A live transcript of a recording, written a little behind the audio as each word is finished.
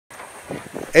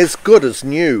As good as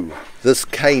new, this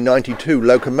K92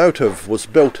 locomotive was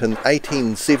built in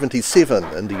 1877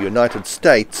 in the United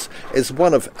States as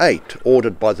one of 8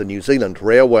 ordered by the New Zealand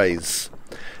Railways.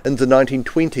 In the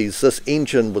 1920s, this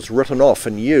engine was written off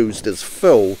and used as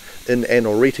fill in an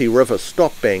Oreti River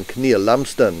stop bank near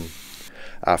Lumsden.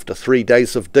 After 3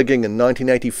 days of digging in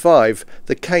 1985,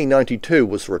 the K92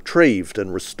 was retrieved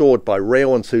and restored by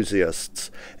rail enthusiasts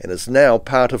and is now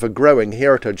part of a growing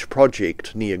heritage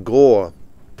project near Gore.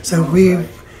 So we've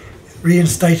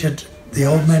reinstated the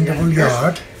old Madeville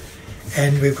yard,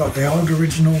 and we've got the old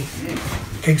original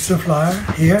Kingston Flyer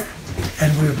here,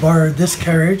 and we've borrowed this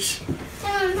carriage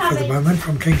for the moment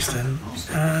from Kingston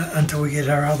until we get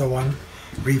our other one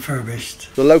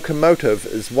refurbished. The locomotive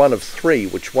is one of 3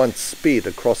 which once sped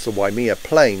across the Waimea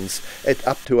Plains at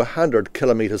up to 100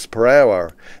 kilometres per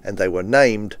hour, and they were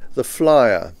named the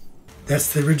Flyer.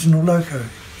 That's the original loco.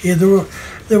 Yeah,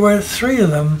 there were 3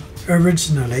 of them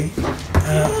originally.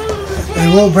 They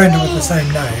were all branded with the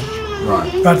same name,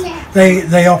 right, but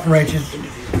they operated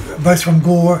both from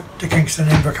Gore to Kingston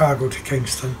and Invercargill to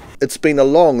Kingston. It's been a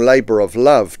long labour of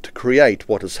love to create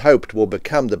what is hoped will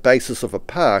become the basis of a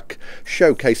park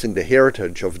showcasing the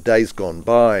heritage of days gone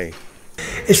by.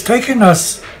 It's taken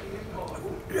us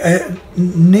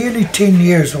nearly 10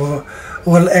 years, or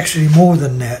well, actually more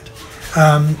than that,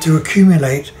 to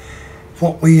accumulate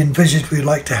what we envisaged we'd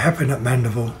like to happen at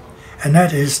Madeville, and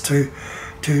that is to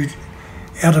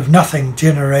out of nothing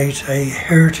generate a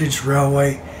heritage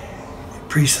railway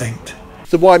precinct.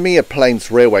 The Waimea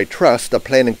Plains Railway Trust are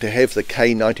planning to have the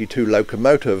K92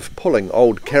 locomotive pulling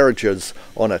old carriages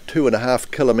on a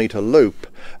 2.5 kilometre loop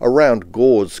around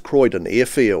Gore's Croydon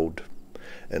airfield.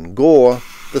 In Gore,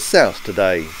 the South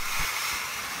Today.